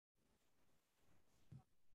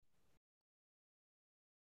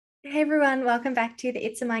Hey everyone, welcome back to the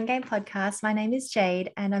It's a Mind Game podcast. My name is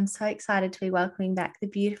Jade, and I'm so excited to be welcoming back the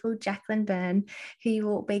beautiful Jacqueline Byrne, who you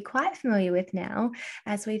will be quite familiar with now,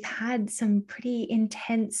 as we've had some pretty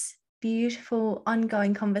intense, beautiful,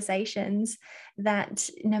 ongoing conversations that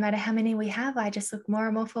no matter how many we have, I just look more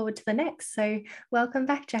and more forward to the next. So, welcome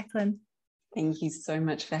back, Jacqueline. Thank you so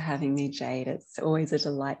much for having me, Jade. It's always a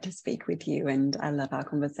delight to speak with you, and I love our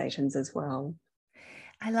conversations as well.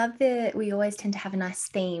 I love that we always tend to have a nice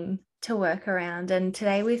theme to work around. And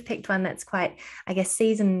today we've picked one that's quite, I guess,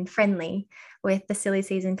 season friendly with the silly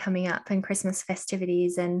season coming up and Christmas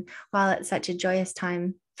festivities. And while it's such a joyous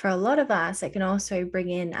time for a lot of us, it can also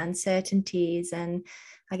bring in uncertainties and,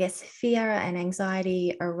 I guess, fear and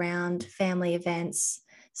anxiety around family events,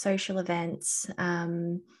 social events,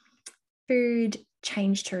 food,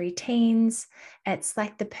 change to routines. It's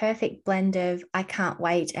like the perfect blend of I can't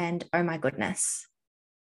wait and oh my goodness.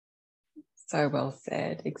 So well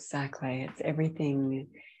said. Exactly. It's everything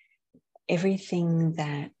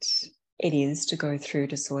that it is to go through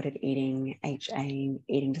disordered eating, HA,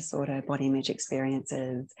 eating disorder, body image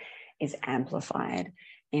experiences is amplified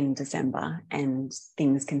in December, and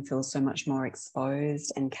things can feel so much more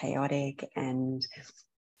exposed and chaotic, and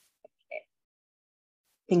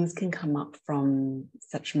things can come up from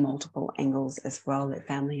such multiple angles as well, that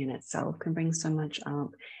family in itself can bring so much up.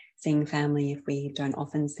 Seeing family if we don't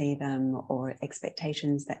often see them, or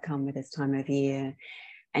expectations that come with this time of year,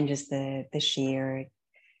 and just the sheer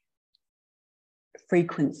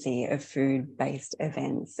frequency of food-based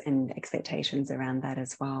events and expectations around that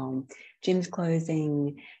as well. Gyms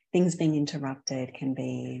closing, things being interrupted can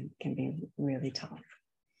be really tough.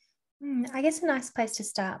 I guess a nice place to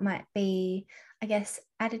start might be, I guess,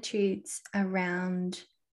 attitudes around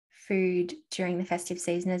food during the festive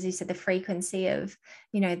season. As you said, the frequency of,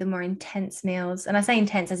 the more intense meals. And I say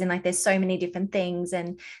intense as in like there's so many different things,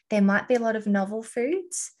 and there might be a lot of novel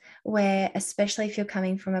foods where, especially if you're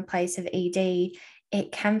coming from a place of ED,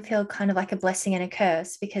 it can feel kind of like a blessing and a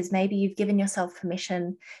curse because maybe you've given yourself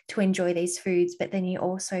permission to enjoy these foods, but then you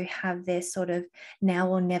also have this sort of now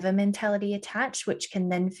or never mentality attached, which can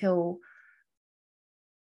then feel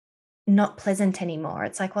not pleasant anymore.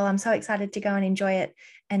 It's like, well, I'm so excited to go and enjoy it,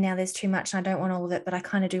 and now there's too much and I don't want all of it, but I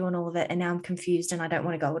kind of do want all of it, and now I'm confused and I don't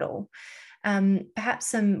want to go at all.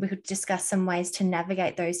 Perhaps we could discuss some ways to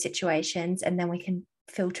navigate those situations, and then we can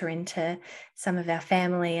filter into some of our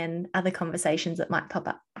family and other conversations that might pop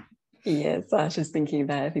up. Yes, I was just thinking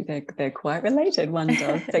that I think they're quite related. One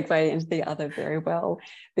does segue into the other very well,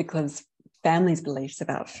 because families' beliefs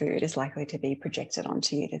about food is likely to be projected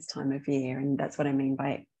onto you this time of year. And that's what I mean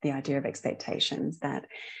by the idea of expectations, that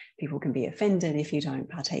people can be offended if you don't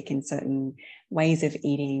partake in certain ways of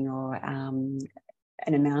eating, or an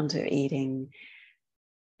amount of eating.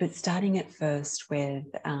 But starting at first with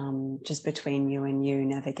just between you and you,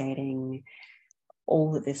 navigating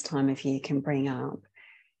all that this time of year can bring up.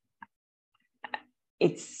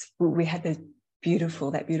 We had that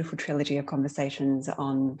beautiful trilogy of conversations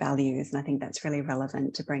on values, and I think that's really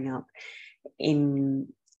relevant to bring up in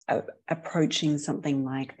approaching something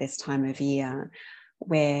like this time of year,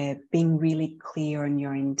 where being really clear on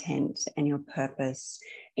your intent and your purpose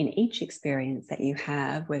in each experience that you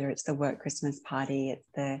have, whether it's the work Christmas party, it's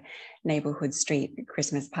the neighborhood street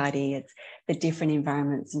Christmas party, it's the different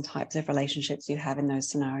environments and types of relationships you have in those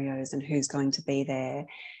scenarios and who's going to be there.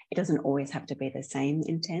 It doesn't always have to be the same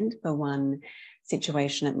intent. For one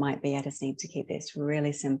situation, it might be, I just need to keep this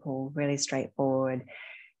really simple, really straightforward,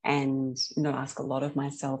 and not ask a lot of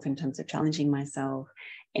myself in terms of challenging myself.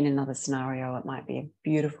 In another scenario, it might be a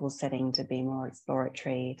beautiful setting to be more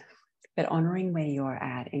exploratory, but honoring where you're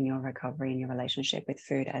at in your recovery and your relationship with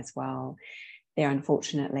food as well. There,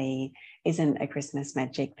 unfortunately, isn't a Christmas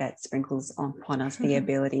magic that sprinkles upon us the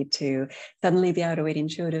ability to suddenly be able to eat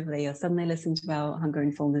intuitively, or suddenly listen to our hunger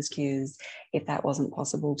and fullness cues, if that wasn't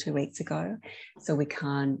possible 2 weeks ago. So we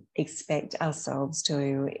can't expect ourselves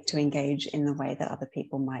to engage in the way that other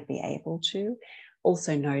people might be able to.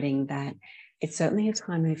 Also noting that it's certainly a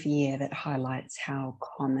time of year that highlights how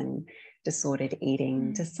common disordered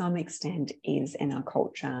eating to some extent is in our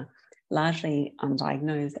culture, largely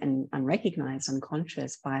undiagnosed and unrecognized,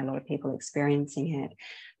 unconscious by a lot of people experiencing it.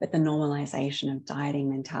 But the normalization of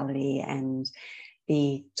dieting mentality and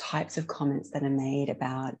the types of comments that are made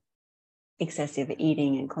about excessive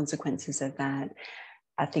eating and consequences of that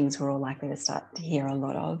are things we're all likely to start to hear a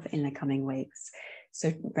lot of in the coming weeks.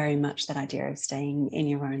 So very much that idea of staying in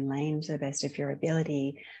your own lane to the best of your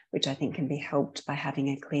ability, which I think can be helped by having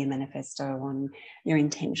a clear manifesto on your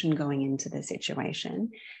intention going into the situation,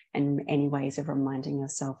 and any ways of reminding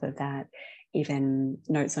yourself of that. Even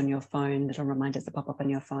notes on your phone, little reminders that pop up on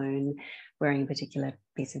your phone, wearing a particular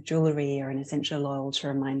piece of jewelry or an essential oil to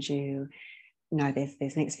remind you, no,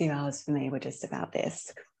 this next few hours for me were just about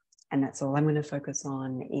this. And that's all I'm going to focus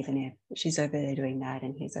on, even if she's over there doing that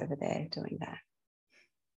and he's over there doing that.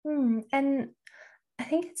 And I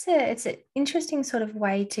think it's an interesting sort of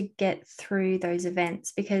way to get through those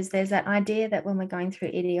events, because there's that idea that when we're going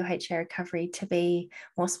through ED or HA recovery, to be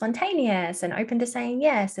more spontaneous and open to saying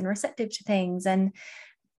yes and receptive to things. And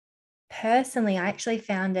personally, I actually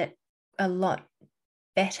found it a lot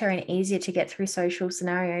better and easier to get through social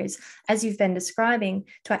scenarios, as you've been describing,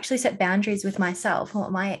 to actually set boundaries with myself and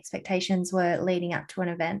what my expectations were leading up to an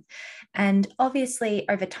event. And obviously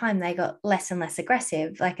over time they got less and less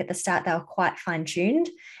aggressive. Like at the start they were quite fine-tuned,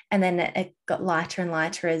 and then it got lighter and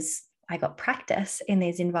lighter as I got practice in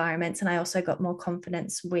these environments, and I also got more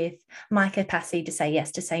confidence with my capacity to say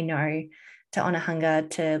yes, to say no, to honor hunger,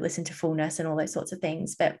 to listen to fullness, and all those sorts of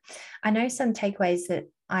things. But I know some takeaways that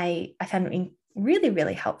I found really,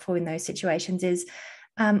 really helpful in those situations is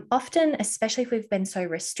often, especially if we've been so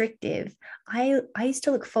restrictive, I used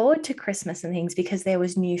to look forward to Christmas and things because there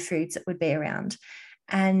was new foods that would be around.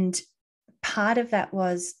 And part of that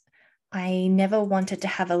was I never wanted to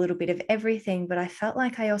have a little bit of everything, but I felt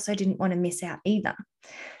like I also didn't want to miss out either.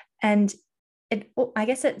 And I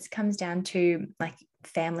guess it comes down to like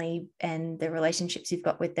family and the relationships you've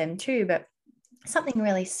got with them too. But something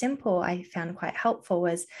really simple I found quite helpful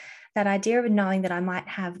was that idea of knowing that I might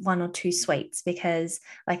have one or two sweets, because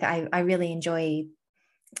like I really enjoy,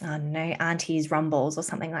 I don't know, Auntie's Rumbles or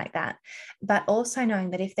something like that. But also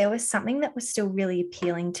knowing that if there was something that was still really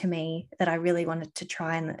appealing to me that I really wanted to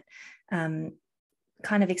try and that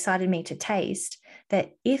kind of excited me to taste,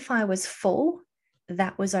 that if I was full,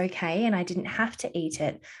 that was okay and I didn't have to eat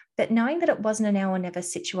it. But knowing that it wasn't a now or never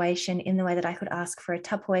situation, in the way that I could ask for a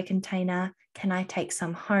Tupperware container, can I take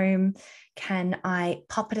some home? Can I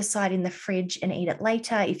pop it aside in the fridge and eat it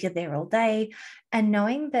later if you're there all day? And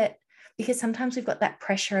knowing that, because sometimes we've got that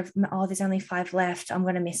pressure of, oh, there's only 5 left, I'm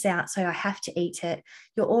going to miss out, so I have to eat it.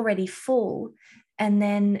 You're already full. And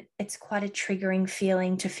then it's quite a triggering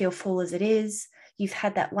feeling to feel full as it is. You've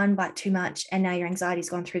had that one bite too much and now your anxiety's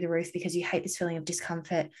gone through the roof because you hate this feeling of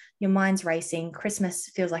discomfort. Your mind's racing. Christmas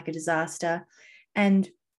feels like a disaster. And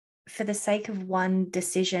for the sake of one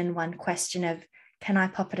decision, one question of, can I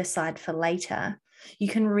pop it aside for later? You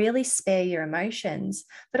can really spare your emotions,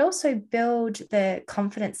 but also build the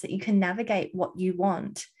confidence that you can navigate what you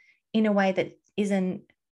want in a way that isn't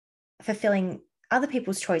fulfilling other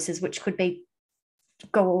people's choices, which could be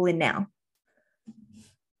go all in now.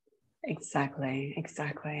 Exactly.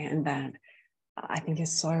 And that, I think,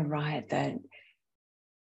 is so right, that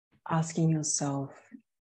asking yourself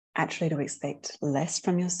actually to expect less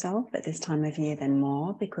from yourself at this time of year than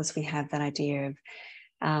more, because we have that idea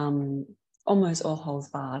of almost all holes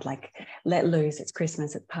barred, like let loose, it's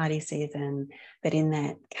Christmas, it's party season. But in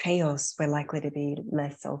that chaos, we're likely to be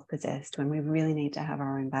less self-possessed when we really need to have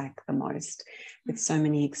our own back the most. With so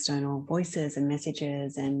many external voices and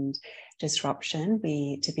messages and disruption,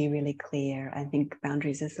 to be really clear, I think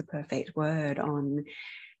boundaries is the perfect word on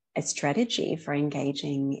a strategy for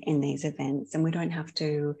engaging in these events. And we don't have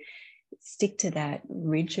to stick to that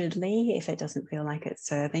rigidly if it doesn't feel like it's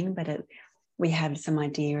serving, but we have some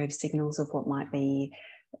idea of signals of what might be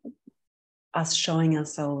us showing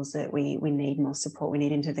ourselves that we need more support, we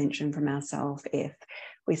need intervention from ourselves. If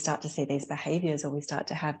we start to see these behaviours or we start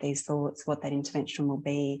to have these thoughts, what that intervention will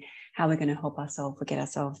be, how we're going to help ourselves or get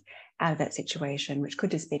ourselves out of that situation, which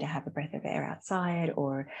could just be to have a breath of air outside,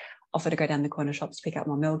 or offer to go down the corner shops to pick up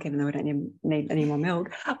more milk even though we don't need any more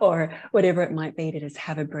milk, or whatever it might be, to just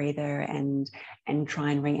have a breather and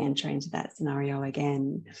try and re-enter into that scenario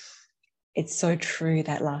again. It's so true,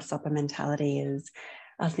 that Last Supper mentality is,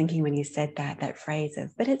 I was thinking when you said that phrase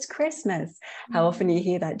of, but it's Christmas. How often you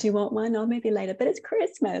hear that? Do you want one? Or maybe later, but it's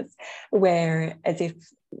Christmas. Where as if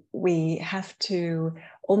we have to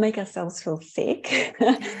all make ourselves feel sick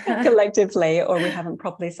collectively, or we haven't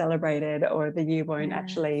properly celebrated, or the year won't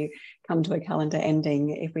actually come to a calendar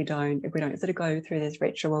ending if we don't sort of go through this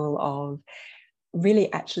ritual of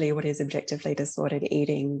really actually what is objectively disordered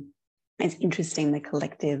eating. It's interesting, the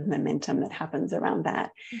collective momentum that happens around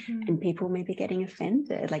that. And people may be getting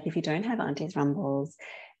offended. Like if you don't have Auntie's Rumbles,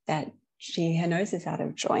 that her nose is out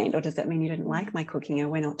of joint, or does that mean you didn't like my cooking, or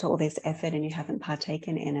went up to all this effort and you haven't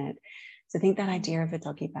partaken in it? So I think that idea of a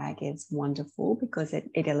doggy bag is wonderful, because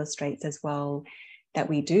it illustrates as well that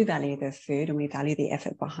we do value the food and we value the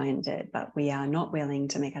effort behind it, but we are not willing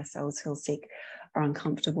to make ourselves feel sick or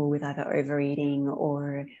uncomfortable with either overeating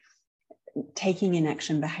or taking in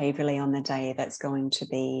action behaviorally on the day that's going to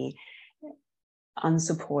be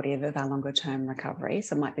unsupportive of our longer term recovery.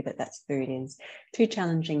 So it might be that food is too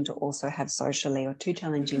challenging to also have socially, or too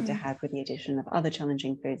challenging to have with the addition of other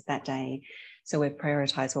challenging foods that day. So we've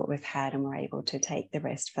prioritized what we've had and we're able to take the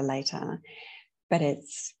rest for later. But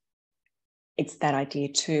it's that idea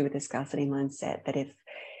too, with the scarcity mindset, that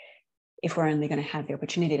if we're only going to have the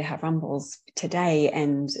opportunity to have rumbles today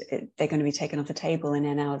and they're going to be taken off the table in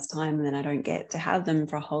an hour's time, and then I don't get to have them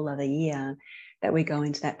for a whole other year, that we go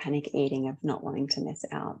into that panic eating of not wanting to miss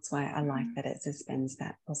out. So I like that it suspends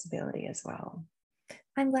that possibility as well.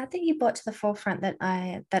 I'm glad that you brought to the forefront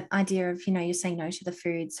that idea of, you're saying no to the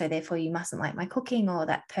food, so therefore you mustn't like my cooking, or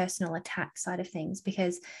that personal attack side of things,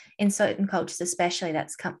 because in certain cultures especially,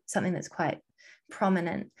 that's something that's quite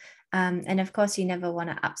prominent. And of course, you never want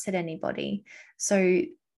to upset anybody. So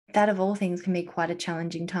that, of all things, can be quite a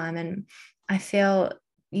challenging time. And I feel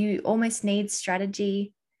you almost need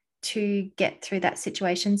strategy to get through that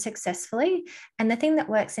situation successfully. And the thing that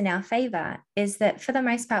works in our favor is that for the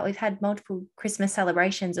most part, we've had multiple Christmas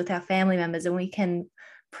celebrations with our family members, and we can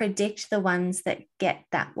predict the ones that get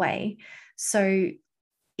that way. So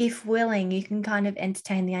if willing, you can kind of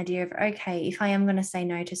entertain the idea of, okay, if I am going to say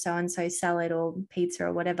no to so-and-so salad or pizza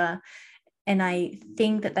or whatever, and I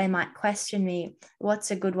think that they might question me,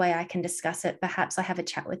 what's a good way I can discuss it? Perhaps I have a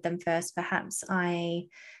chat with them first. Perhaps I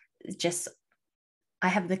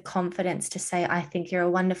have the confidence to say, I think you're a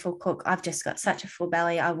wonderful cook. I've just got such a full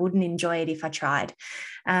belly. I wouldn't enjoy it if I tried.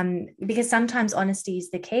 Because sometimes honesty is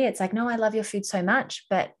the key. It's like, no, I love your food so much,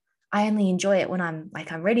 but I only enjoy it when I'm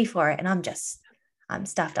ready for it. And I'm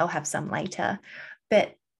stuffed. I'll have some later.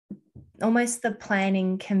 But almost the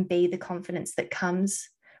planning can be the confidence that comes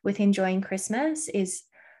with enjoying Christmas is,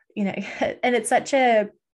 and it's such a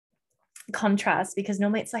contrast, because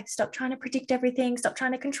normally it's like, stop trying to predict everything, stop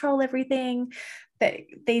trying to control everything. But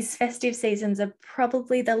these festive seasons are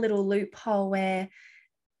probably the little loophole where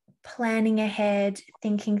planning ahead,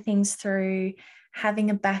 thinking things through, having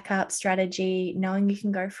a backup strategy, knowing you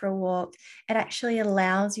can go for a walk, it actually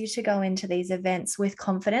allows you to go into these events with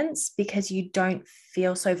confidence, because you don't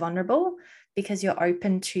feel so vulnerable, because you're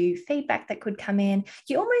open to feedback that could come in.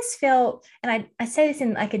 You almost feel, and I say this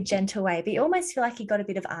in like a gentle way, but you almost feel like you got a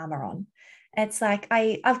bit of armor on. It's like,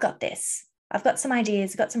 I've got this. I've got some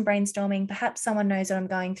ideas, I've got some brainstorming. Perhaps someone knows what I'm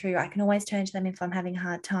going through. I can always turn to them if I'm having a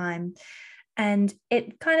hard time. And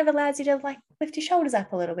it kind of allows you to like lift your shoulders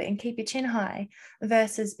up a little bit and keep your chin high,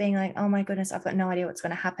 versus being like, oh my goodness, I've got no idea what's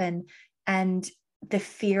going to happen. And the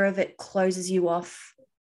fear of it closes you off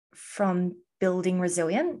from building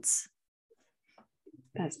resilience.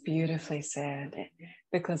 That's beautifully said,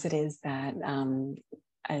 because it is that.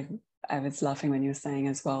 I was laughing when you were saying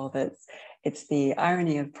as well that it's the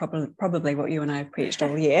irony of probably what you and I have preached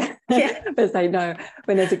all year. Yeah. Because I know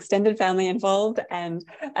when there's extended family involved and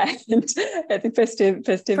the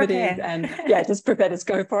festivities, Prepare. and just prepare, to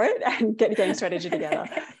go for it and get your game strategy together,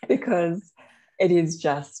 because it is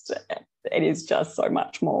just so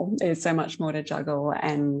much more. It is so much more to juggle,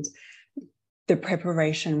 and the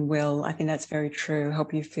preparation will, I think that's very true,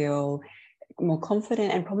 help you feel more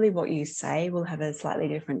confident, and probably what you say will have a slightly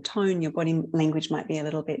different tone. Your body language might be a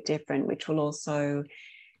little bit different, which will also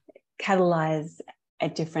catalyze a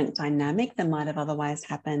different dynamic than might have otherwise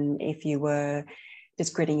happened if you were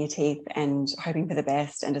just gritting your teeth and hoping for the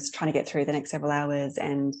best and just trying to get through the next several hours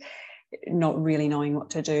and not really knowing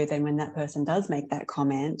what to do. Then when that person does make that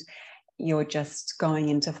comment, you're just going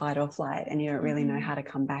into fight or flight, and you don't really know how to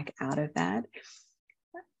come back out of that.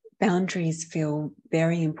 Boundaries feel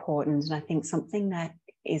very important, and I think something that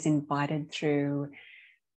is invited through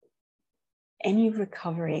any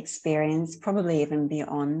recovery experience, probably even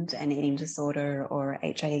beyond an eating disorder or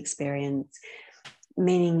HA experience,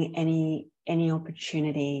 meaning any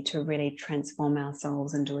opportunity to really transform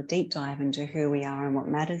ourselves and do a deep dive into who we are and what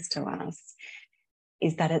matters to us,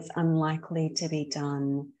 is that it's unlikely to be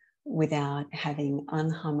done without having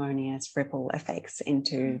unharmonious ripple effects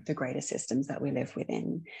into the greater systems that we live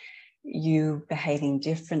within. You behaving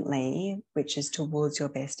differently, which is towards your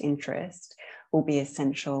best interest, will be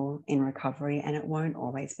essential in recovery, and it won't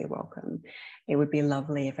always be welcome. It would be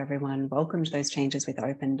lovely if everyone welcomed those changes with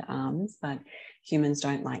open arms, but humans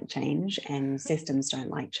don't like change and systems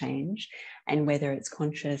don't like change. And whether it's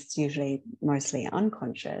conscious, usually mostly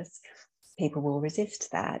unconscious, people will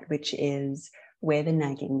resist that, which is where the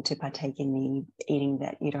nagging to partake in the eating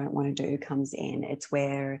that you don't want to do comes in. It's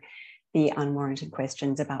where the unwarranted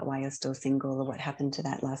questions about why you're still single, or what happened to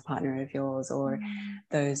that last partner of yours, or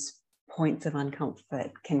those points of uncomfort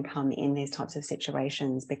can come in these types of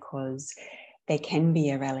situations, because there can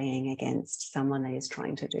be a rallying against someone that is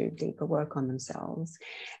trying to do deeper work on themselves.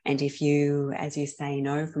 And if you, as you say,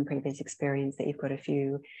 know from previous experience that you've got a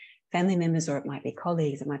few family members, or it might be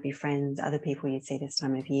colleagues, it might be friends, other people you'd see this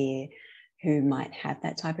time of year who might have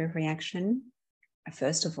that type of reaction,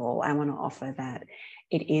 first of all, I want to offer that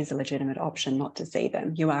it is a legitimate option not to see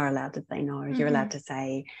them. You are allowed to say no. Mm-hmm. You're allowed to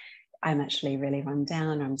say, I'm actually really run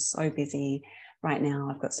down. I'm so busy right now.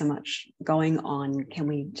 I've got so much going on. Can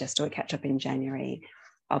we just do a catch up in January?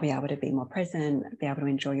 I'll be able to be more present, be able to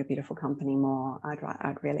enjoy your beautiful company more.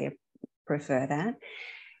 I'd really prefer that.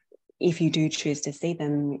 If you do choose to see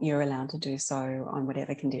them, you're allowed to do so on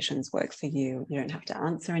whatever conditions work for you. You don't have to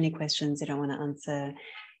answer any questions you don't want to answer.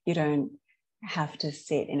 You don't have to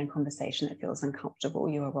sit in a conversation that feels uncomfortable.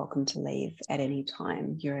 You are welcome to leave at any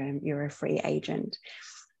time. You're a free agent.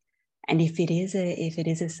 And if it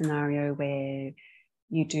is a scenario where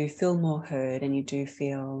you do feel more heard and you do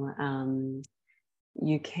feel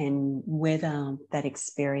you can weather that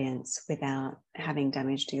experience without having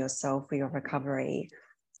damage to yourself or your recovery,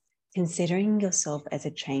 considering yourself as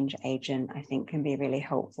a change agent, I think, can be really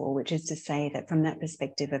helpful, which is to say that from that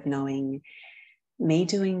perspective of knowing me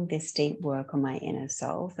doing this deep work on my inner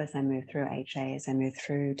self as I move through HA, as I move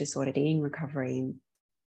through disordered eating recovery,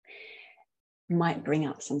 might bring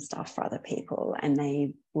up some stuff for other people, and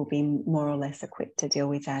they will be more or less equipped to deal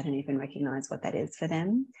with that and even recognize what that is for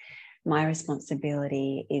them. My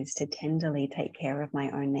responsibility is to tenderly take care of my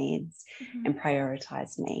own needs and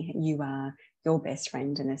prioritize me. You are your best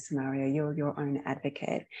friend in this scenario. You're your own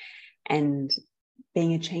advocate. And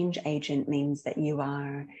being a change agent means that you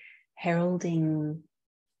are heralding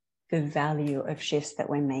the value of shifts that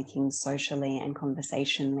we're making socially and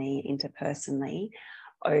conversationally, interpersonally,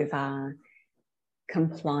 over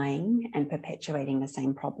complying and perpetuating the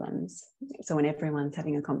same problems. So when everyone's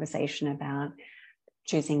having a conversation about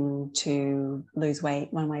choosing to lose weight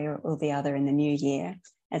one way or the other in the new year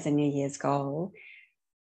as a New Year's goal,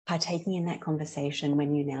 partaking in that conversation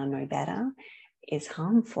when you now know better is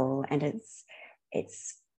harmful, and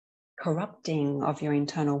it's corrupting of your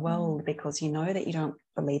internal world, because you know that you don't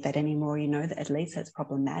believe that anymore. You know that at least that's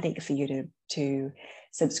problematic for you to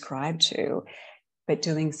subscribe to, but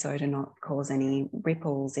doing so to not cause any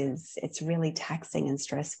ripples it's really taxing and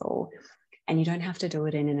stressful. And you don't have to do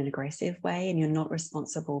it in an aggressive way, and you're not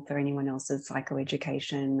responsible for anyone else's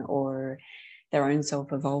psychoeducation or their own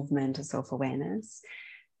self-evolvement or self-awareness.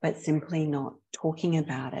 But simply not talking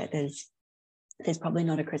about it, there's probably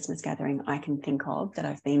not a Christmas gathering I can think of that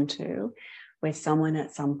I've been to where someone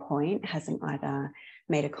at some point hasn't either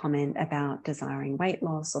made a comment about desiring weight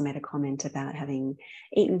loss or made a comment about having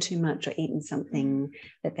eaten too much or eaten something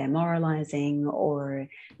that they're moralizing, or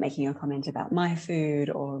making a comment about my food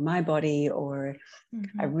or my body. Or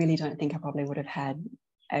I really don't think I probably would have had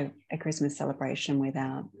a Christmas celebration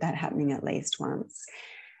without that happening at least once.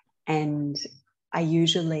 And I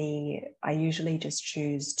usually just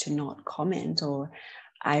choose to not comment, or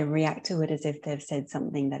I react to it as if they've said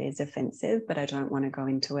something that is offensive, but I don't want to go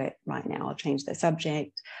into it right now. I'll change the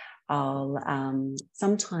subject.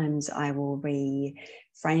 Sometimes I will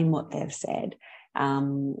reframe what they've said.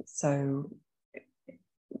 So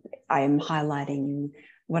I am highlighting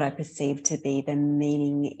what I perceive to be the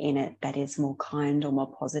meaning in it that is more kind or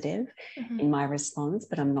more positive in my response,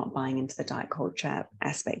 but I'm not buying into the diet culture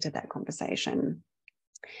aspect of that conversation.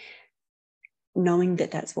 Knowing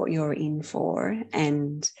that that's what you're in for,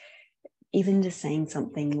 and even just saying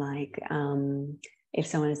something like, if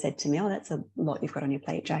someone has said to me, oh, that's a lot you've got on your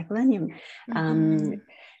plate, Jacqueline, you're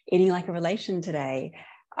eating like a relation today,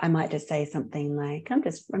 I might just say something like, I'm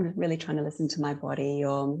really trying to listen to my body,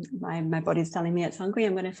 or my body's telling me it's hungry,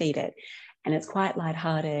 I'm going to feed it. And it's quite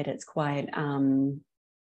lighthearted. It's quite,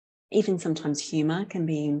 even sometimes humor can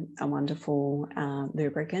be a wonderful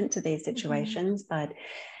lubricant to these situations, but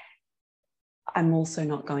I'm also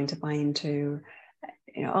not going to buy into,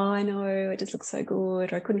 oh, I know, it just looks so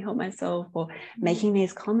good, or I couldn't help myself, or making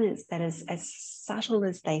these comments that is as subtle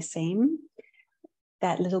as they seem.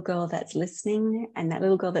 That little girl that's listening, and that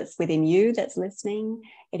little girl that's within you that's listening,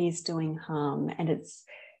 it is doing harm, and it's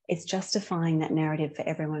justifying that narrative for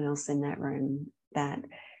everyone else in that room that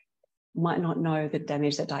might not know the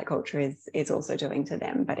damage that diet culture is also doing to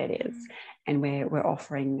them, but it is. And we're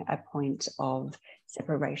offering a point of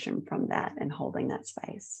separation from that and holding that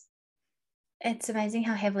space. It's amazing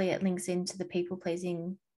how heavily it links into the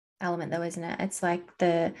people-pleasing element, though, isn't it? It's like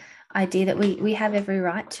the idea that we have every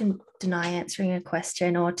right to deny answering a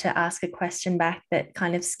question, or to ask a question back that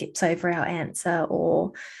kind of skips over our answer,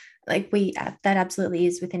 or like that absolutely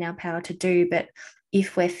is within our power to do. But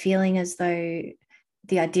if we're feeling as though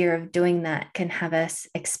the idea of doing that can have us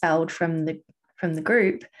expelled from the from the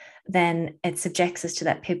group, then it subjects us to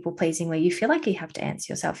that people pleasing where you feel like you have to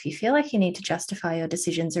answer yourself. You feel like you need to justify your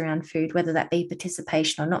decisions around food, whether that be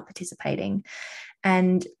participation or not participating.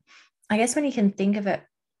 And I guess when you can think of it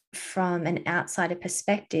from an outsider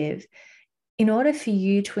perspective, in order for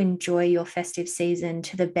you to enjoy your festive season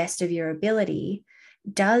to the best of your ability,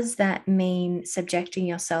 does that mean subjecting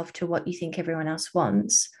yourself to what you think everyone else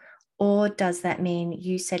wants? Or does that mean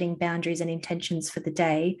you setting boundaries and intentions for the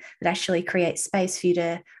day that actually create space for you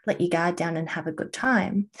to let your guard down and have a good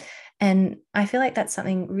time? And I feel like that's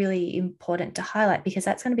something really important to highlight, because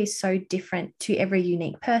that's going to be so different to every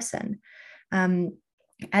unique person.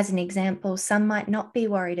 As an example, some might not be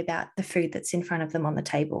worried about the food that's in front of them on the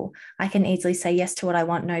table. I can easily say yes to what I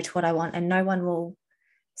want, no to what I want, and no one will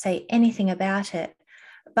say anything about it.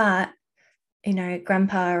 But,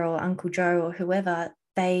 Grandpa or Uncle Joe or whoever,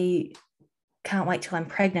 they can't wait till I'm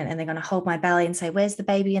pregnant and they're going to hold my belly and say, where's the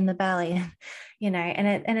baby in the belly?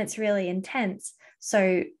 And it's really intense.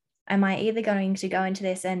 So am I either going to go into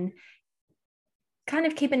this and kind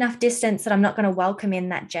of keep enough distance that I'm not going to welcome in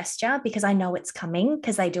that gesture because I know it's coming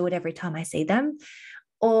because they do it every time I see them?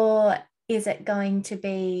 Or is it going to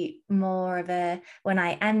be more of a, when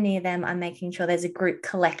I am near them, I'm making sure there's a group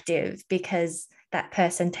collective, because that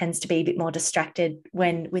person tends to be a bit more distracted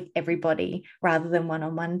when with everybody rather than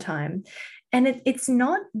one-on-one time. And it's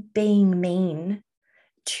not being mean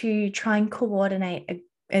to try and coordinate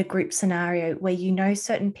a group scenario where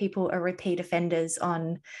certain people are repeat offenders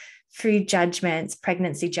on food judgments,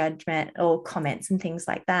 pregnancy judgment, or comments and things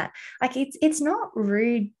like that. Like it's not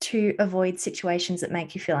rude to avoid situations that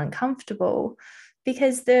make you feel uncomfortable,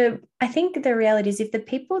 because I think the reality is, if the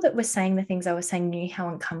people that were saying the things I was saying knew how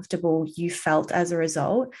uncomfortable you felt as a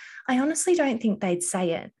result, I honestly don't think they'd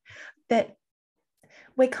say it. But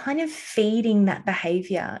we're kind of feeding that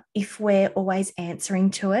behavior if we're always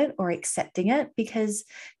answering to it or accepting it, because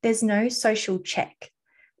there's no social check,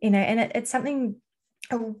 and it's something.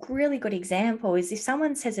 A really good example is if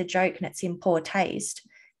someone says a joke and it's in poor taste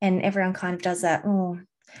and everyone kind of does that,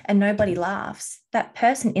 and nobody laughs, that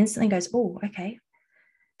person instantly goes, oh, okay,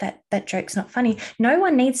 that joke's not funny. No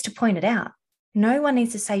one needs to point it out. No one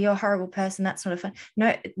needs to say, you're a horrible person, that's not a fun.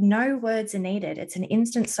 No words are needed. It's an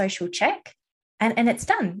instant social check. And it's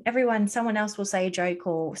done. Someone else will say a joke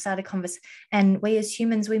or start a conversation, and we as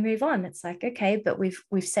humans, we move on. It's like, okay, but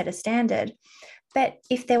we've set a standard. But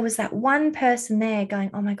if there was that one person there going,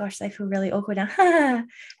 oh my gosh, they feel really awkward,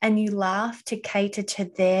 and you laugh to cater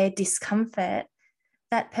to their discomfort,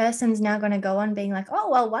 that person's now going to go on being like, oh,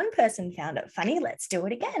 well, one person found it funny, let's do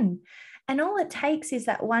it again. And all it takes is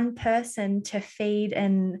that one person to feed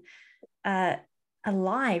a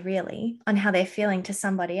lie, really, on how they're feeling to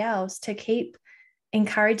somebody else, to keep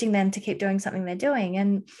encouraging them to keep doing something they're doing.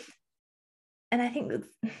 And I think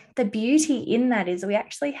the beauty in that is we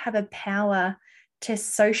actually have a power to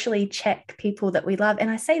socially check people that we love.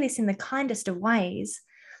 And I say this in the kindest of ways,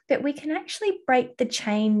 but we can actually break the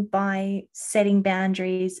chain by setting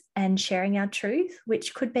boundaries and sharing our truth,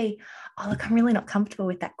 which could be, oh, look, I'm really not comfortable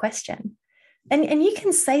with that question. And you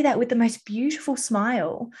can say that with the most beautiful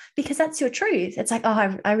smile, because that's your truth. It's like,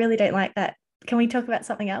 oh, I really don't like that. Can we talk about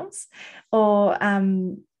something else? Or,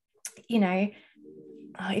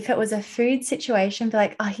 if it was a food situation, be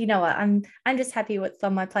like, oh, you know what, I'm just happy with what's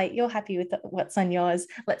on my plate. You're happy with what's on yours.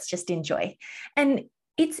 Let's just enjoy. And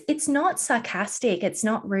it's not sarcastic. It's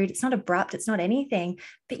not rude. It's not abrupt. It's not anything.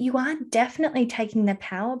 But you are definitely taking the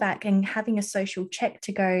power back and having a social check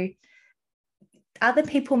to go, other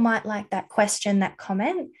people might like that question, that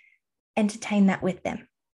comment, entertain that with them.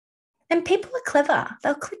 And people are clever.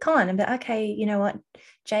 They'll click on and be, okay, you know what,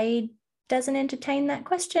 Jade doesn't entertain that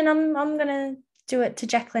question. I'm going to do it to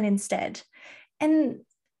Jacqueline instead. And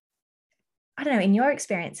I don't know, in your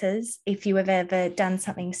experiences, if you have ever done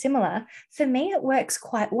something similar, for me, it works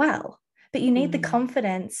quite well. But you need the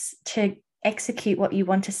confidence to execute what you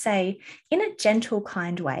want to say in a gentle,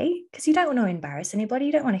 kind way, because you don't want to embarrass anybody.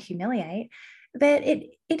 You don't want to humiliate. But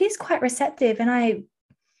it is quite receptive. And I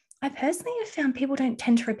personally have found people don't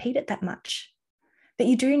tend to repeat it that much. But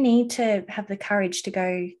you do need to have the courage to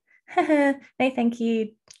go, no, thank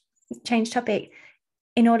you, change topic,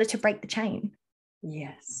 in order to break the chain.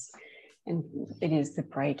 Yes. And it is the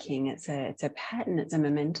breaking. It's a pattern. It's a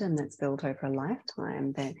momentum that's built over a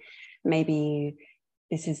lifetime, that maybe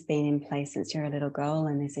this has been in place since you're a little girl,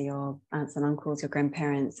 and these are your aunts and uncles, your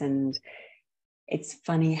grandparents. And it's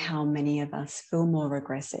funny how many of us feel more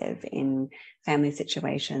aggressive in family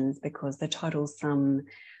situations because the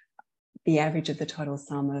average of the total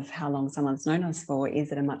sum of how long someone's known us for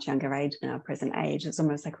is at a much younger age than our present age. It's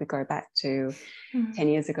almost like we go back to 10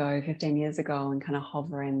 years ago, 15 years ago, and kind of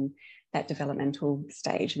hover in that developmental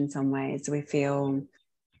stage in some ways. We feel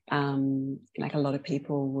like a lot of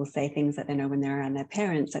people will say things that they know when they're around their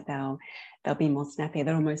parents, that they'll be more snappy.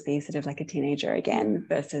 They'll almost be sort of like a teenager again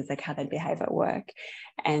versus like how they behave at work.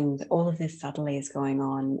 And all of this subtly is going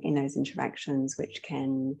on in those interactions, which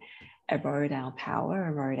can erode our power,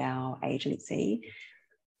 erode our agency.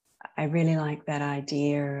 I really like that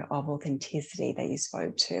idea of authenticity that you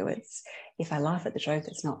spoke to. It's, if I laugh at the joke,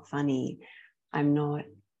 it's not funny.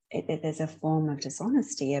 There's a form of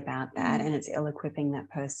dishonesty about that, and it's ill-equipping that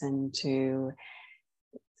person to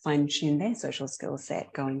fine-tune their social skill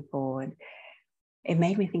set going forward. It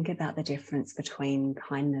made me think about the difference between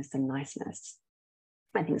kindness and niceness.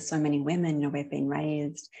 I think so many women, we've been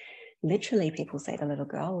raised, literally people say to little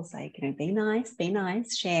girls, like, be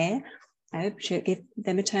nice, share. I hope you give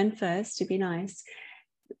them a turn first to be nice.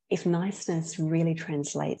 If niceness really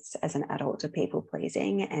translates as an adult to people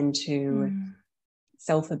pleasing and to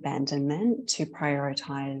self-abandonment, to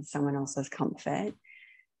prioritize someone else's comfort,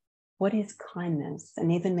 what is kindness?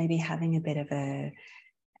 And even maybe having a bit of a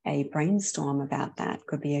brainstorm about that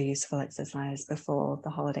could be a useful exercise before the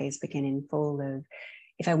holidays begin in full of,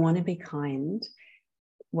 if I want to be kind,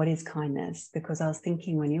 what is kindness? Because I was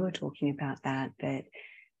thinking when you were talking about that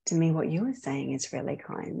to me, what you were saying is really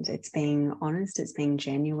kind. It's being honest, it's being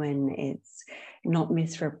genuine, it's not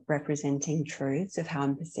misrepresenting truths of how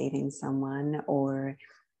I'm perceiving someone or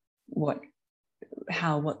what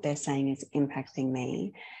they're saying is impacting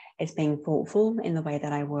me. It's being thoughtful in the way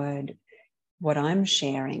that I would what I'm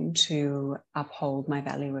sharing to uphold my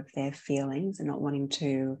value of their feelings and not wanting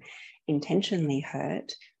to intentionally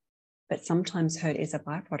hurt. But sometimes hurt is a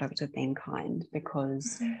byproduct of being kind,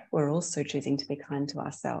 because we're also choosing to be kind to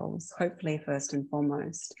ourselves, hopefully first and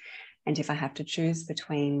foremost. And if I have to choose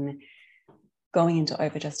between going into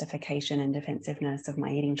over-justification and defensiveness of my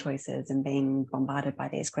eating choices and being bombarded by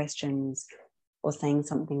these questions, or saying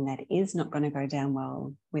something that is not going to go down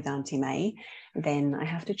well with Auntie May, then I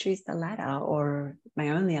have to choose the latter, or my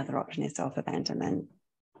only other option is self-abandonment.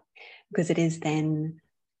 Because it is then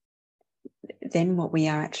what we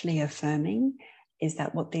are actually affirming is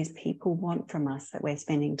that what these people want from us that we're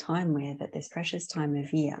spending time with at this precious time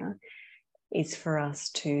of year is for us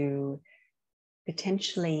to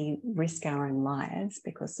potentially risk our own lives,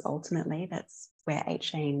 because ultimately that's where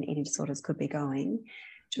HA and eating disorders could be going,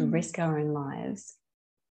 to risk our own lives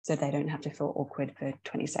so they don't have to feel awkward for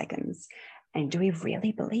 20 seconds. And do we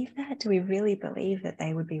really believe that? Do we really believe that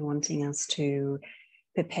they would be wanting us to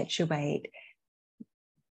perpetuate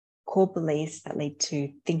core beliefs that lead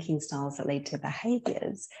to thinking styles that lead to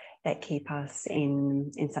behaviors that keep us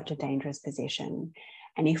in such a dangerous position?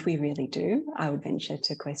 And if we really do, I would venture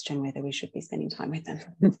to question whether we should be spending time with them,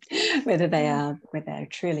 whether they're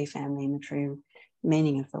truly family in the true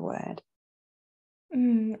meaning of the word.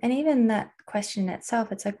 And even that question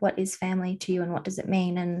itself, it's like, what is family to you and what does it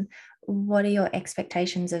mean? And what are your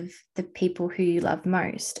expectations of the people who you love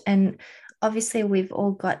most? And obviously we've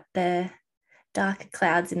all got the darker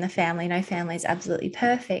clouds in the family. No family is absolutely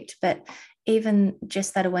perfect, but even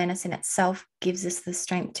just that awareness in itself gives us the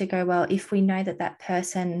strength to go, well, if we know that that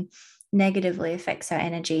person negatively affects our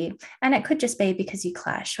energy, and it could just be because you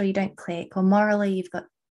clash or you don't click, or morally you've got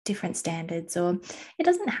different standards, or it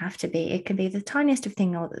doesn't have to be, it can be the tiniest of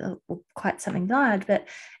thing or quite something large, but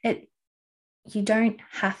you don't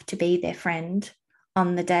have to be their friend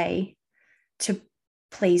on the day to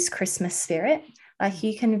please Christmas spirit. Like,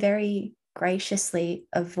 you can very graciously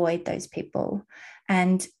avoid those people.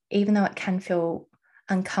 And even though it can feel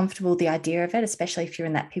uncomfortable, the idea of it, especially if you're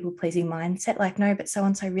in that people-pleasing mindset, like, no, but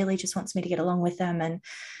so-and-so really just wants me to get along with them, and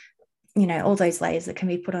all those layers that can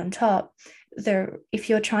be put on top. If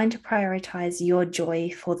you're trying to prioritize your joy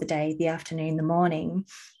for the day, the afternoon, the morning,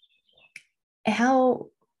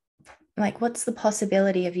 what's the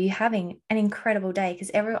possibility of you having an incredible day?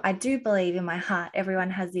 Because I do believe in my heart, everyone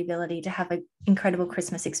has the ability to have an incredible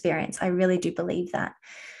Christmas experience. I really do believe that.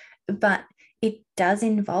 But it does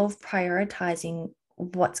involve prioritizing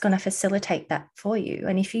what's going to facilitate that for you.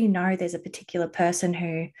 And if you know there's a particular person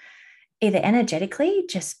who either energetically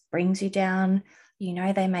just brings you down,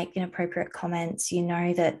 they make inappropriate comments,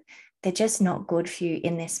 that they're just not good for you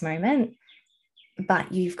in this moment,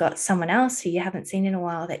 but you've got someone else who you haven't seen in a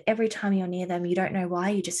while that every time you're near them, you don't know why,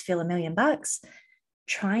 you just feel $1,000,000,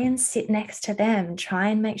 try and sit next to them, try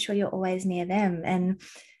and make sure you're always near them, and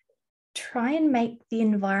try and make the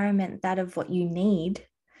environment that of what you need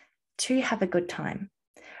to have a good time,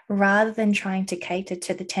 rather than trying to cater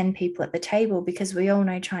to the 10 people at the table, because we all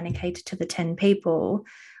know trying to cater to the 10 people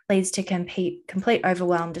leads to complete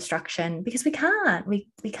overwhelm, destruction, because we can't.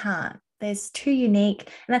 There's two unique,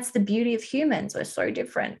 and that's the beauty of humans. We're so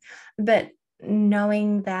different. But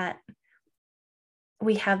knowing that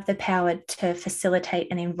we have the power to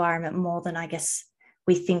facilitate an environment more than I guess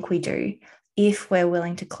we think we do, if we're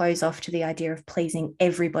willing to close off to the idea of pleasing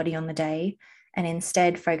everybody on the day and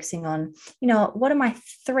instead focusing on, what are my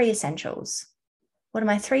three essentials? What are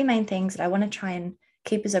my three main things that I want to try and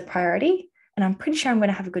keep as a priority? And I'm pretty sure I'm going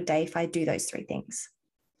to have a good day if I do those three things.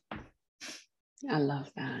 I love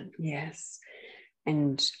that. Yes.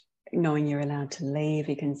 And knowing you're allowed to leave,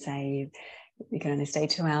 you can say you can only stay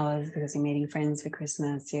 2 hours because you're meeting friends for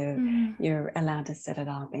Christmas. You're allowed to set it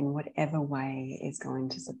up in whatever way is going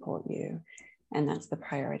to support you. And that's the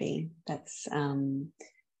priority. That's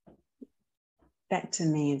that to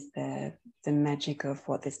me is the magic of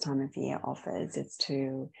what this time of year offers.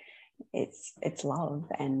 It's love,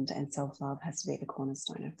 and self-love has to be the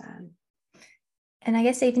cornerstone of that. And I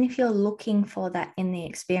guess even if you're looking for that in the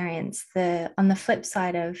experience, on the flip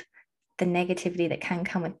side of the negativity that can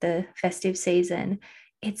come with the festive season,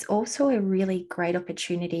 it's also a really great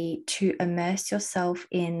opportunity to immerse yourself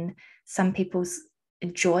in some people's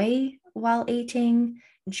joy while eating,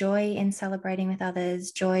 joy in celebrating with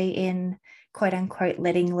others, joy in quote unquote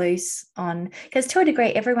letting loose on, because to a degree,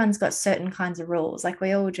 everyone's got certain kinds of rules, like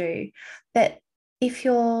we all do. But if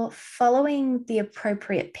you're following the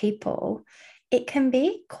appropriate people, it can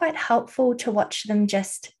be quite helpful to watch them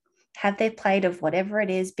just have their plate of whatever it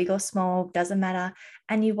is, big or small, doesn't matter.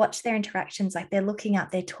 And you watch their interactions, like they're looking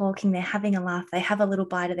up, they're talking, they're having a laugh, they have a little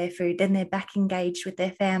bite of their food, then they're back engaged with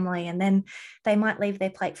their family. And then they might leave their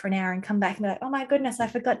plate for an hour and come back and be like, oh my goodness, I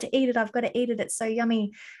forgot to eat it. I've got to eat it. It's so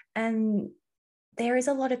yummy. And there is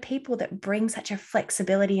a lot of people that bring such a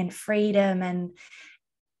flexibility and freedom, and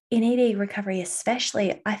in ED recovery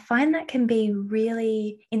especially, I find that can be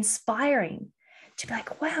really inspiring to be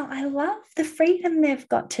like, wow, I love the freedom they've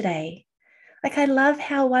got today. Like, I love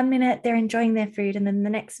how 1 minute they're enjoying their food and then the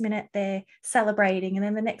next minute they're celebrating and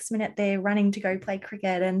then the next minute they're running to go play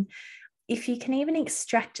cricket. And if you can even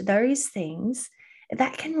extract those things,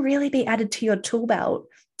 that can really be added to your tool belt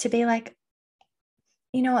to be like,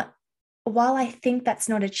 you know what, while I think that's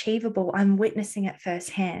not achievable, I'm witnessing it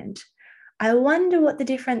firsthand. I wonder what the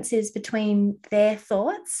difference is between their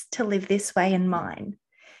thoughts to live this way and mine.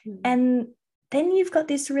 And then you've got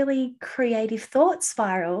this really creative thought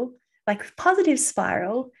spiral, like positive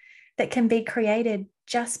spiral, that can be created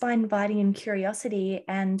just by inviting in curiosity.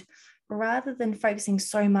 And rather than focusing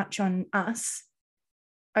so much on us,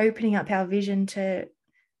 opening up our vision to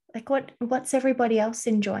like what's everybody else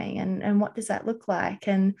enjoying, and what does that look like,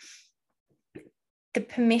 and the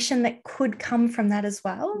permission that could come from that as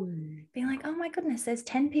well. Being like, oh my goodness, there's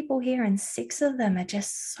 10 people here and 6 of them are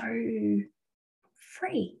just so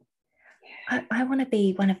free. I want to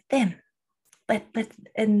be one of them. But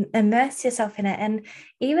immerse yourself in it. And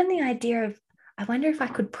even the idea of, I wonder if I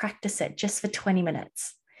could practice it just for 20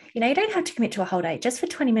 minutes. You don't have to commit to a whole day. Just for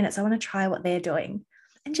 20 minutes, I want to try what they're doing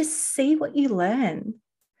and just see what you learn.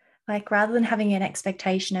 Like, rather than having an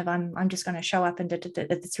expectation of I'm just going to show up and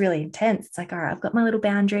it's really intense. It's like, all right, I've got my little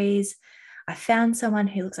boundaries. I found someone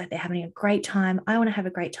who looks like they're having a great time. I want to have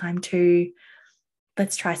a great time too.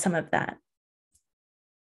 Let's try some of that.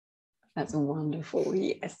 That's wonderful.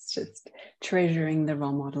 Yes, just treasuring the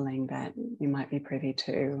role modeling that you might be privy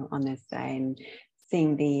to on this day, and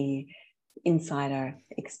seeing the insider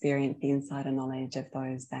experience, the insider knowledge of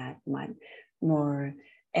those that might more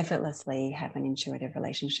effortlessly have an intuitive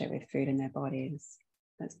relationship with food in their bodies.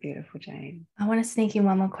 That's beautiful, Jade. I want to sneak in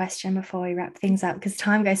one more question before we wrap things up, because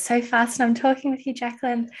time goes so fast and I'm talking with you,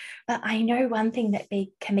 Jacqueline. But I know one thing that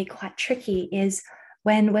can be quite tricky is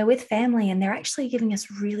when we're with family and they're actually giving us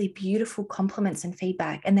really beautiful compliments and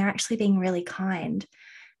feedback, and they're actually being really kind,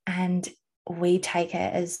 and we take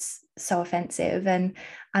it as so offensive. And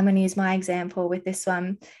I'm going to use my example with this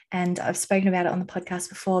one, and I've spoken about it on the podcast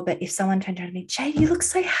before, but if someone turned around to me, Jade, you look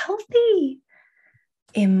so healthy.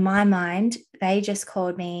 In my mind, they just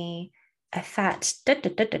called me a fat,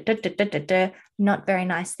 not very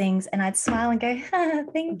nice things. And I'd smile and go,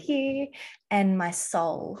 thank you. And my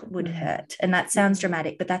soul would hurt. And that sounds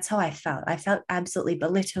dramatic, but that's how I felt. I felt absolutely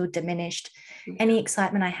belittled, diminished. Any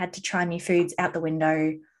excitement I had to try new foods out the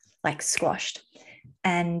window, like squashed.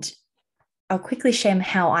 And I'll quickly share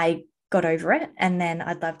how I got over it. And then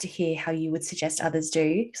I'd love to hear how you would suggest others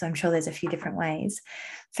do, because I'm sure there's a few different ways.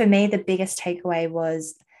 For me, the biggest takeaway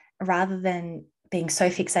was, rather than being so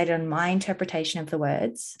fixated on my interpretation of the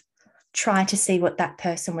words, try to see what that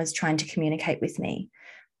person was trying to communicate with me,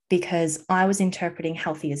 because I was interpreting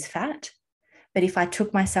healthy as fat. But if I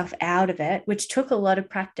took myself out of it, which took a lot of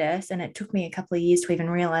practice, and it took me a couple of years to even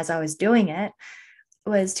realize I was doing it,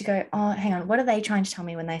 was to go, oh, hang on, what are they trying to tell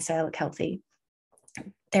me when they say I look healthy?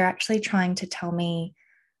 They're actually trying to tell me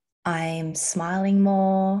I'm smiling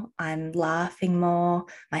more, I'm laughing more,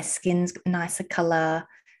 my skin's nicer color,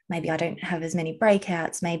 maybe I don't have as many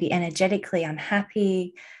breakouts, maybe energetically I'm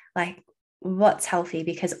happy. Like, what's healthy?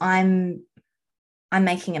 Because I'm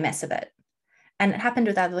making a mess of it. And it happened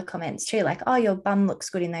with other comments too, like, oh, your bum looks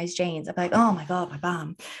good in those jeans. I'm like, oh my God, my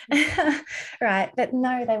bum. Right. But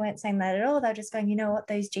no, they weren't saying that at all. They're just going, you know what,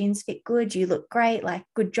 those jeans fit good. You look great. Like,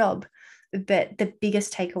 good job. But the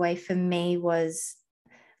biggest takeaway for me was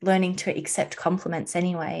learning to accept compliments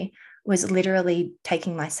anyway, was literally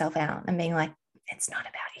taking myself out and being like, it's not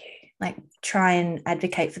about you. Like, try and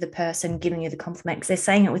advocate for the person giving you the compliment, because they're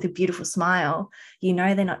saying it with a beautiful smile. You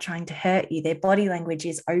know, they're not trying to hurt you. Their body language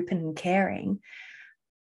is open and caring.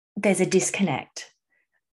 There's a disconnect.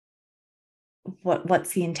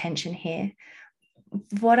 What's the intention here?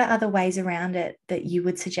 What are other ways around it that you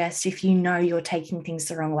would suggest if you know you're taking things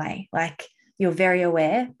the wrong way? Like, you're very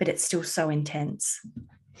aware, but it's still so intense.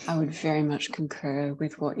 I would very much concur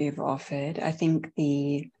with what you've offered. I think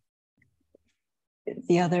the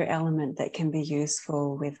other element that can be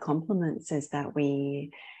useful with compliments is that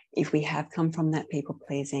if we have come from that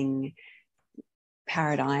people-pleasing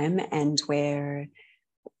paradigm and where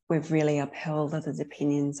we've really upheld others'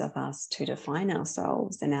 opinions of us to define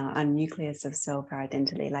ourselves, and our nucleus of self, our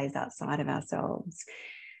identity, lays outside of ourselves,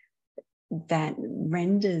 that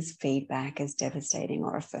renders feedback as devastating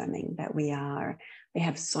or affirming, that we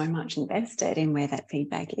have so much invested in where that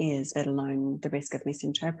feedback is, let alone the risk of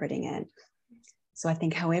misinterpreting it. So I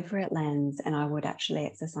think however it lands, and I would actually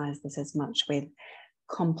exercise this as much with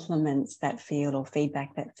compliments that feel, or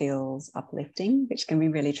feedback that feels uplifting, which can be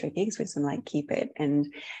really tricky because we just want to keep it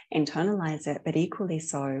and internalize it, but equally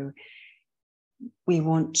so, we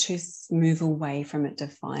want to move away from it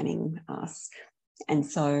defining us. And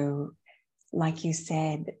so, like you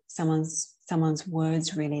said, someone's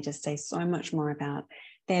words really just say so much more about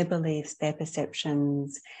their beliefs, their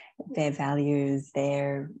perceptions, their values,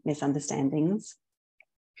 their misunderstandings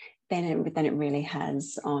than it really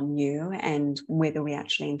has on you. And whether we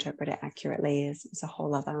actually interpret it accurately is a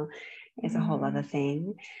whole other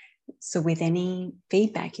thing. So with any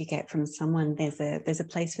feedback you get from someone, there's a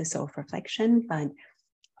place for self-reflection, but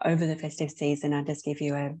over the festive season, I just give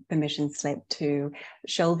you a permission slip to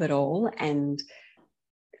shelve it all and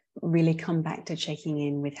really come back to checking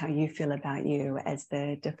in with how you feel about you as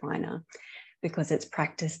the definer, because it's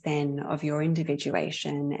practice then of your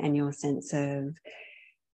individuation and your sense of,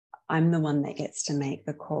 I'm the one that gets to make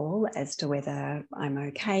the call as to whether I'm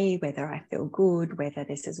okay, whether I feel good, whether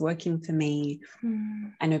this is working for me.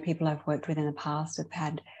 I know people I've worked with in the past have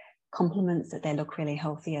had compliments that they look really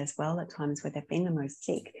healthy as well at times where they've been the most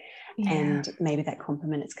sick. Yeah. And maybe that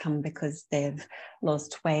compliment has come because they've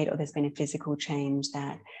lost weight or there's been a physical change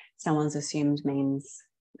that someone's assumed means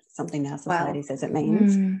something our society says it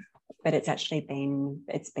means. But it's actually been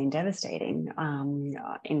devastating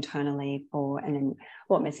internally and then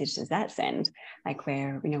what message does that send? Like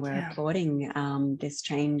we're applauding this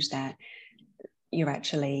change that you're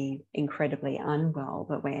actually incredibly unwell,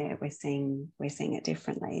 but we're seeing it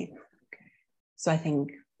differently. So I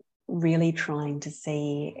think really trying to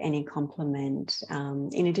see any compliment,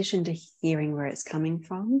 in addition to hearing where it's coming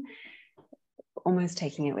from, almost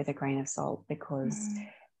taking it with a grain of salt, because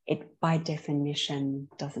it by definition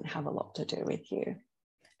doesn't have a lot to do with you.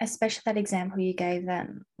 Especially that example you gave, that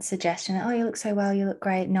suggestion, oh, you look so well, you look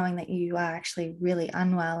great, knowing that you are actually really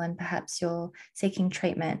unwell and perhaps you're seeking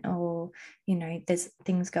treatment, or, there's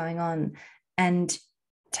things going on. And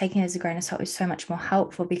taking it as a grain of salt is so much more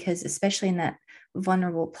helpful, because especially in that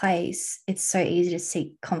vulnerable place, it's so easy to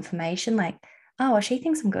seek confirmation, like, oh, well, she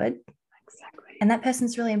thinks I'm good. Exactly. And that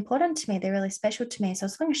person's really important to me. They're really special to me. So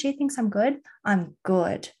as long as she thinks I'm good, I'm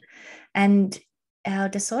good. And our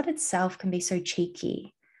disordered self can be so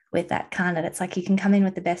cheeky with that, can't it? It's like you can come in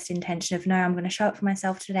with the best intention of, no, I'm going to show up for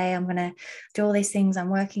myself today. I'm going to do all these things. I'm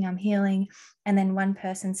working, I'm healing. And then one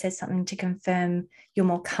person says something to confirm your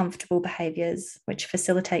more comfortable behaviors, which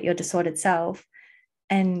facilitate your disordered self.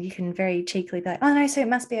 And you can very cheekily be like, oh no, so it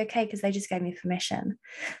must be okay because they just gave me permission.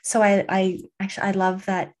 So I love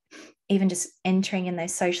that, even just entering in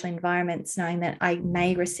those social environments, knowing that I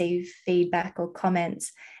may receive feedback or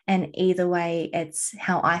comments, and either way, it's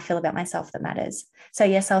how I feel about myself that matters. So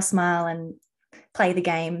yes, I'll smile and play the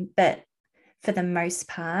game, but for the most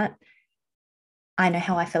part, I know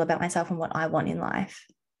how I feel about myself and what I want in life,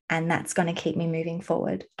 and that's going to keep me moving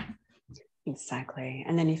forward. Exactly.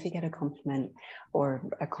 And then if you get a compliment, or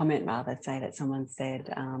a comment rather, say that someone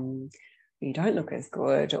said, you don't look as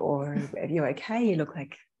good, or if you're okay, you look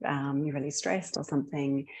like you're really stressed or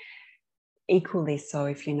something. Equally so,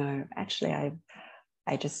 if you know, actually,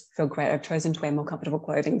 I just feel great. I've chosen to wear more comfortable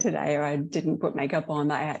clothing today, or I didn't put makeup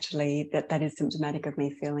on. I actually, that is symptomatic of me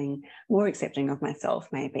feeling more accepting of myself,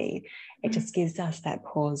 maybe. It just gives us that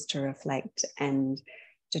pause to reflect and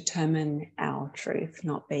determine our truth,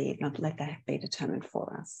 not let that be determined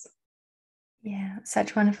for us. Yeah,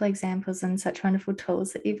 such wonderful examples and such wonderful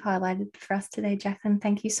tools that you've highlighted for us today, Jacqueline.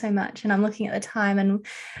 Thank you so much. And I'm looking at the time, and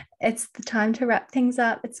it's the time to wrap things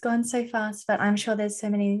up. It's gone so fast, but I'm sure there's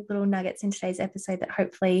so many little nuggets in today's episode that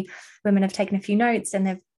hopefully women have taken a few notes and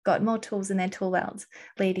they've got more tools in their tool belt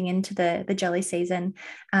leading into the jolly season.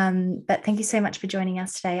 But thank you so much for joining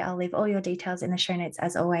us today. I'll leave all your details in the show notes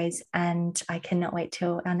as always, and I cannot wait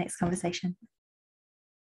till our next conversation.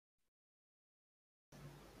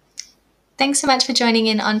 Thanks so much for joining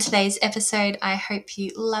in on today's episode. I hope you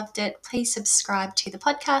loved it. Please subscribe to the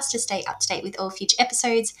podcast to stay up to date with all future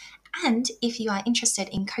episodes. And if you are interested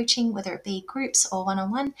in coaching, whether it be groups or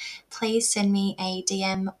one-on-one, please send me a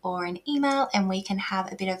DM or an email and we can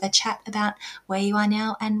have a bit of a chat about where you are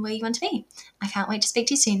now and where you want to be. I can't wait to speak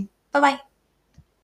to you soon. Bye-bye.